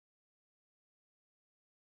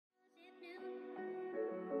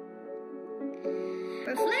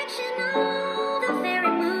Reflection of the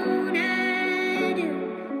fairy moon. I do.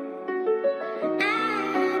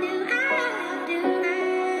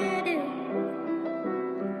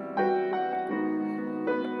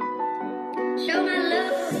 Show my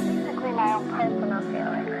love. Basically my own personal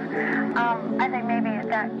feelings. I think maybe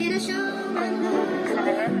that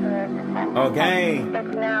Okay.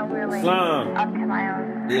 It's now really Slum. up to my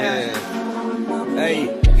own. Yeah. Hey,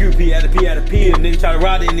 QP at the P, nigga try to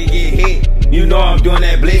ride it and nigga get hit. You know I'm doing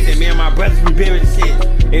that blitz, and me and my brothers we been with the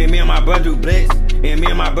shit. And me and my brother do blitz, and me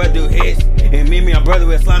and my brother do hits. And me and my brother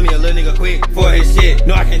will slime me a little nigga quick for his shit.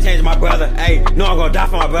 No, I can't change my brother. Hey, no, I'm gonna die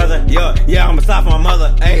for my brother. Yeah, I'ma slide for my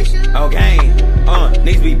mother. Hey, okay.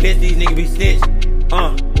 Niggas be pissed, these niggas be stitched.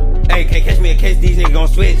 Hey, can't catch me in case these niggas gon'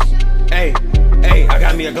 switch. Hey, I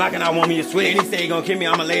got me a Glock and I want me to switch. And he say he gon' kill me,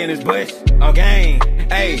 I'ma lay in his bush. Okay.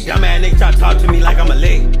 Hey, dumb ass nigga try to talk to me like I'm a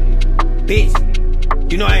lick. Bitch,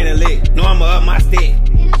 you know I ain't a lick. No, I'ma up my stick.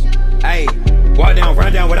 Hey, walk down,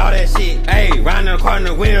 run down with all that shit. Hey, riding in the car in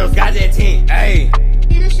the windows, got that tint. Hey,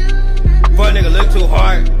 for a nigga look too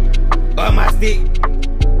hard, up my stick.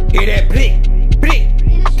 Hear that blick,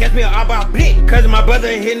 blick. Catch me a about blick, cause my brother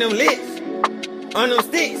ain't hitting them licks. On them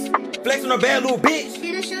sticks, flex on a bad little bitch.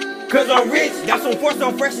 Cause I'm rich, got some force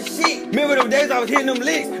on fresh as shit. Remember them days I was hitting them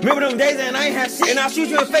licks. Remember them days and I ain't had shit. And I'll shoot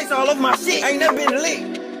you in the face all over my shit. I ain't never been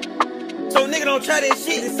licked. So nigga don't try that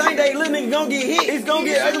shit. The same day little nigga gon' get hit. It's gon'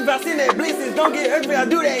 get ugly if I send that blitz. It's gon' get ugly if I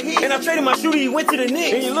do that hit. And I traded my shooter, he went to the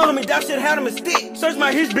Knicks. And your little homie Doc should've had him a stick. Search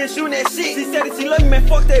my his bitch shooting that shit. She said that she love me, man,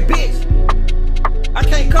 fuck that bitch. I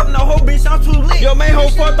can't cup no whole bitch, I'm too lit. Your main hoe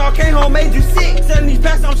fucked off, came home, made you sick. Selling these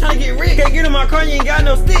packs, I'm tryna get rich. Can't get in my car, you ain't got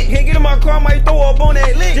no stick. Can't get in my car, I might throw up on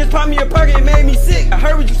that lick. Just pop me a perk, it made me sick. I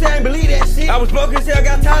heard what you said, I ain't believe that shit. I was broke as hell, I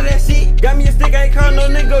got tired of that shit. Got me a stick, I ain't calling no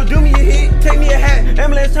nigga, go do me a hit. Take me a hat,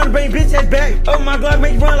 ambulance tryna bring bitch ass back. Open my Glock,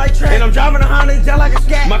 make you run like track. And I'm driving a Honda, just like a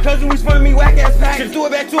scat. My cousin was funding me whack ass pack. Should've threw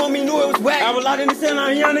it back to him, he knew it was whack. I was locked in the cell,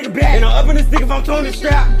 I'm a young nigga back. And I'm up in the stick if I'm throwing the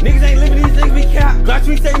strap. Niggas ain't living, these niggas be cap.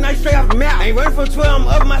 Gloxk19xx straight off the map. I ain't running for 12, I'm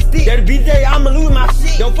up my stick. That the BJ, I'ma lose my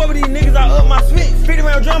shit. Don't fuck with these niggas, I up my switch. 50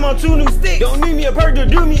 round drum on 2 new sticks. Don't need me a perk to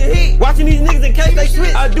do me a hit. Watching these niggas in case they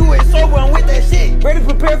switch. I do it sober, I'm with that shit. Ready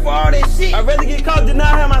prepared for all that shit. I'd rather get caught than not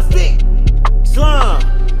have my stick.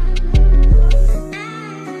 Slum.